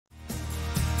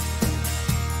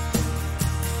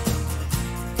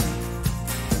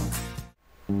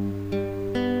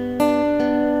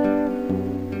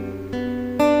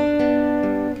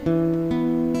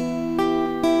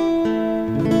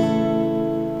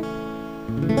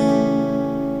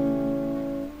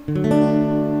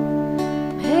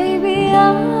Maybe I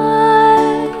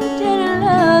didn't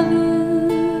love you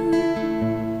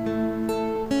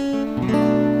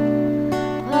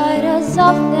quite as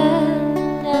often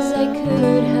as I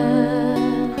could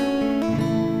have.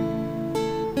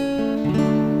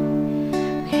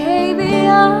 Maybe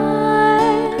I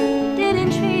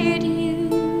didn't treat you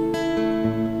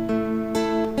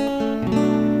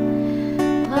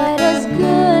quite as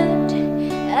good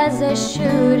as I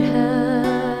should have.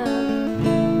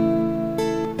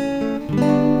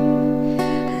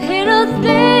 Little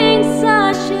things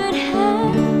I should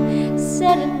have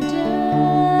said and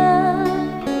done,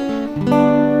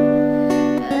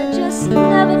 I just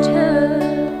never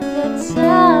took the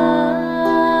time.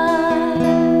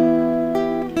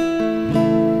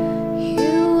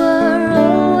 You were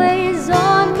always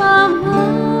on my mind.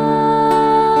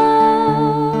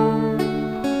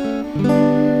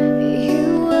 You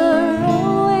were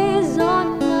always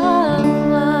on my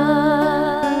mind.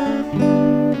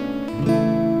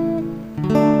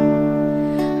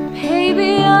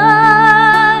 Maybe I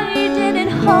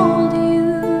didn't hold you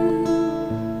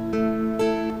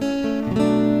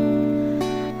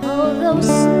all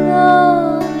those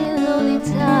lonely, lonely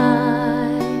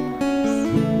times,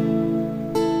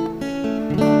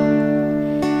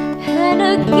 and I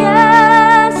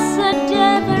guess I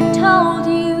never told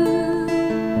you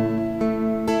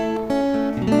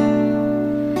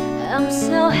I'm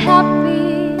so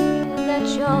happy that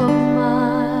you're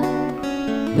mine.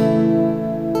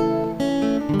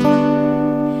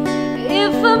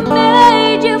 If I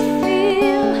made you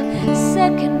feel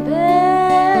second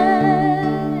best,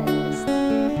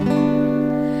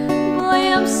 boy,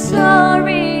 I'm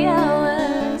sorry I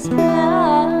was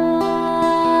blind.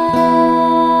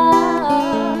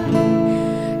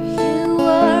 You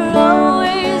were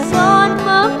always on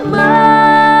my mind.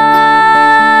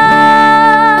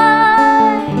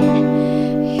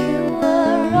 You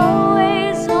were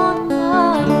always on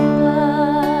my mind.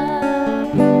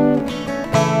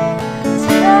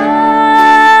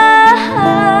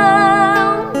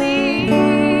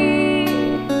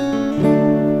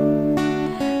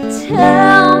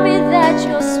 Tell me that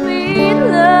your sweet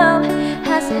love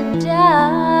hasn't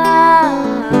died.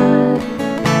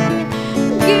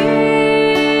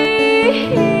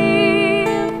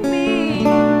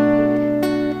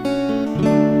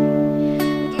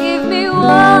 Give me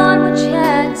one more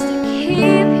chance to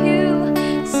keep you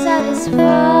satisfied,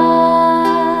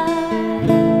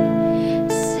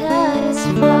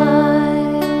 satisfied.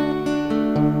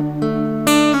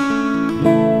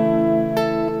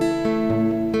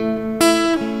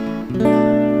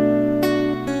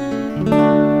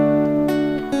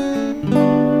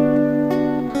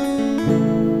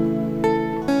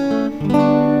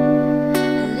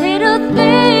 Little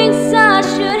things I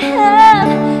should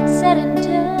have said and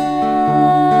done,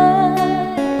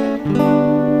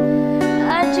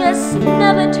 I just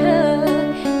never took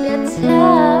the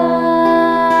time.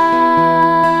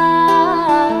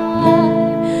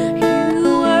 You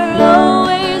were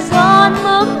always on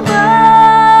my mind.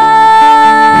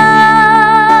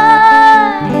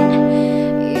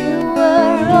 You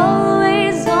were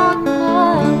always on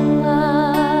my mind.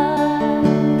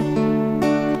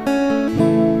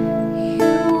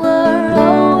 You were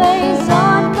always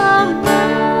on my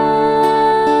mind.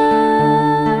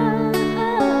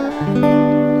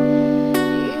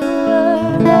 You were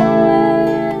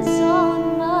always on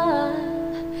my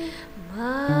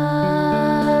mind.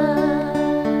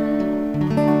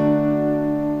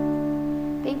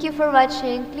 Thank you for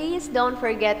watching. Please don't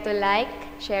forget to like,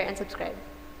 share, and subscribe.